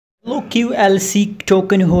Hello QLC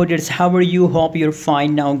token holders, how are you? Hope you're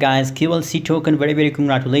fine now guys. QLC token, very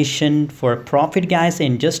congratulations for profit guys.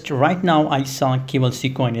 And just right now I saw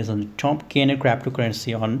QLC coin is on the top gainer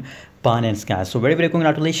cryptocurrency on Binance guys, so very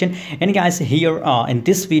congratulations. And guys, here in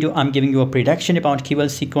this video I'm giving you a prediction about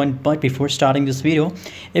QLC coin. But before starting this video,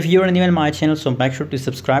 if you're new in my channel, so make sure to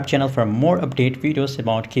subscribe channel for more update videos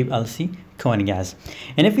about QLC coin guys.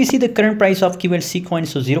 And if we see the current price of QLC coin,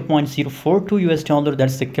 so 0.042 US dollar,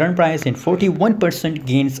 that's the current price, and 41%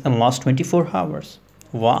 gains in last 24 hours.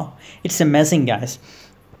 Wow, it's amazing guys.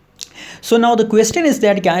 So now the question is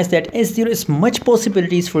that guys, that is there is much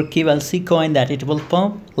possibilities for QLC coin that it will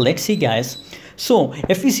pump. Let's see guys. So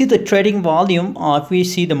if we see the trading volume, if we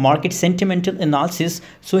see the market sentimental analysis,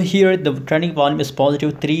 so here the trading volume is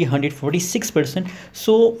positive 346%.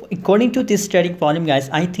 So according to this trading volume guys,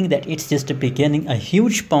 I think that it's just the beginning. A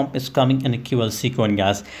huge pump is coming in the QLC coin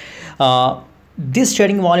guys. This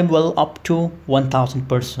trading volume will up to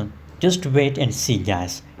 1000%. Just wait and see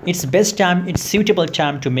guys. It's best time, it's suitable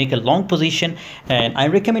time to make a long position, and I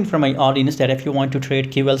recommend for my audience that if you want to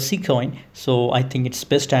trade QLC coin, so I think it's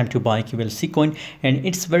best time to buy QLC coin, and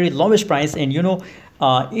it's very lowest price. And you know,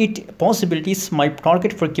 it possibilities, my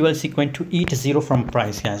target for QLC coin to eat zero from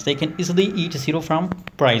price guys. They can easily eat zero from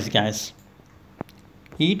price guys.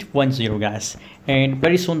 Eat 10 guys, and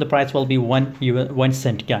very soon the price will be 1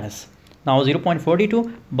 cent guys. Now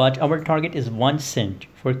 0.42, but our target is 1 cent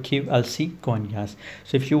for QLC coin guys.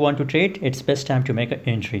 So if you want to trade, it's best time to make an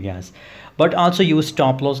entry guys. But also use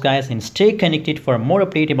stop loss guys, and stay connected for more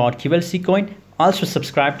update about QLC coin. Also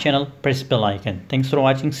subscribe channel, press bell icon. Thanks for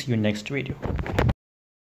watching. See you next video.